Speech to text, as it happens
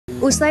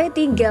Usai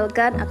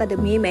tinggalkan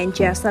Akademi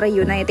Manchester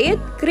United,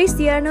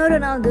 Cristiano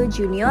Ronaldo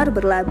Jr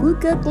berlabuh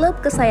ke klub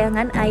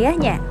kesayangan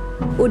ayahnya.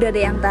 Udah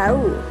ada yang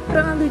tahu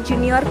Ronaldo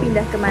Jr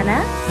pindah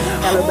kemana?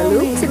 Kalau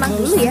belum, simak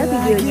dulu ya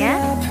videonya.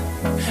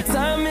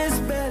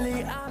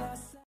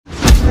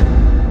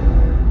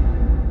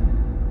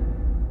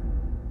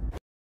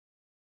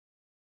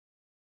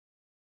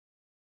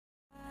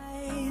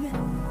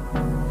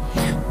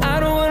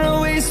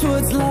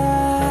 What's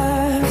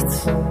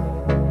left?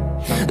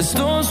 The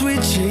storms we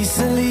chase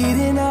are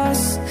leading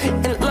us,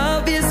 and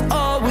love is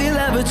all we'll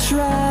ever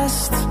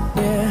trust.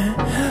 Yeah,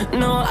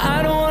 no,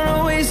 I don't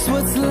wanna waste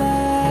what's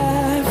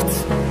left.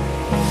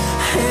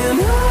 And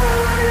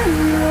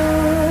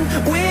on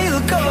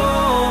we'll go,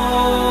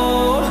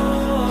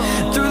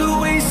 through the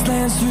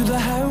wastelands, through the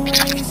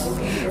highways.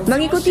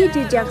 Mengikuti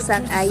jejak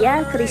sang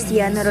ayah,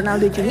 Cristiano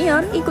Ronaldo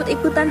Jr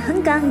ikut-ikutan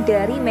hengkang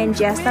dari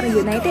Manchester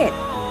United.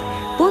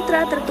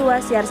 Putra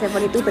tertua CR7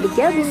 itu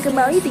bergabung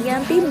kembali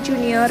dengan tim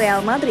junior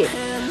Real Madrid.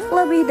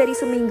 Lebih dari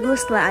seminggu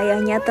setelah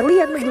ayahnya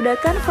terlihat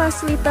menggunakan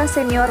fasilitas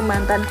senior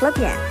mantan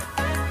klubnya.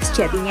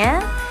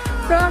 Sejatinya,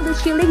 Ronaldo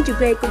cilik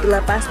juga ikut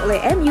dilepas oleh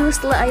MU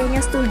setelah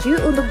ayahnya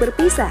setuju untuk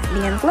berpisah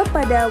dengan klub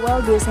pada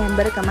awal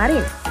Desember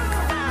kemarin.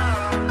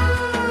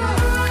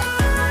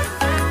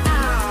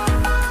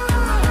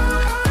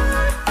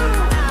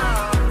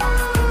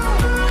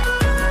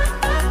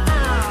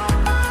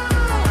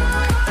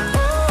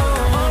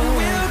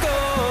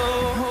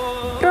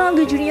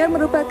 Ronaldo Jr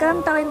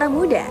merupakan talenta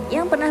muda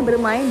yang pernah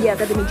bermain di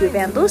Akademi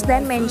Juventus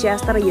dan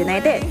Manchester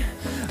United.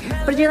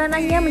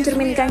 Perjalanannya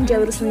mencerminkan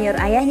jalur senior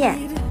ayahnya.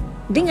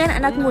 Dengan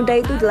anak muda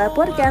itu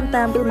dilaporkan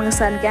tampil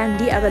mengesankan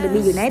di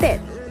Akademi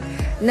United.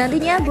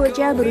 Nantinya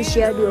bocah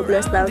berusia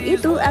 12 tahun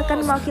itu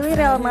akan mewakili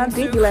Real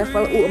Madrid di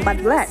level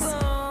U14.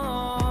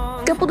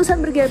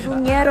 Keputusan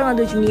bergabungnya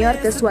Ronaldo Jr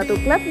ke suatu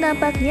klub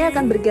nampaknya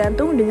akan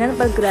bergantung dengan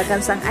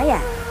pergerakan sang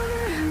ayah.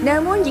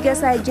 Namun jika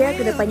saja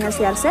kedepannya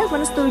CR7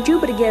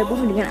 setuju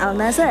bergabung dengan Al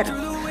Nassr,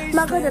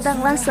 maka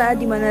datanglah saat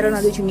di mana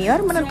Ronaldo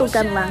Jr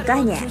menentukan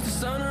langkahnya.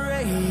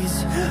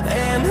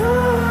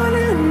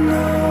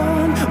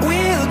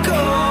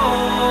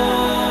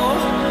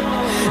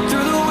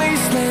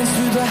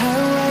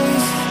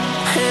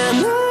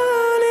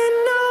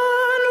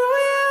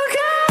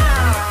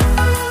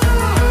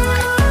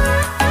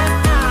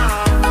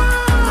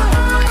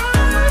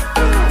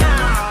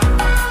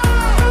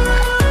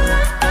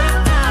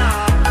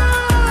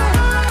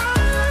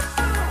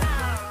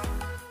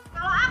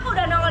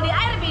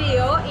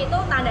 Itu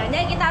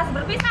tandanya kita harus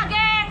berpisah,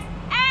 gengs.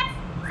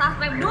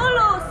 Subscribe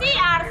dulu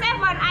CR7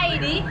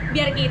 ID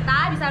biar kita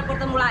bisa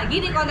bertemu lagi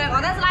di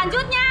konten-konten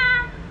selanjutnya.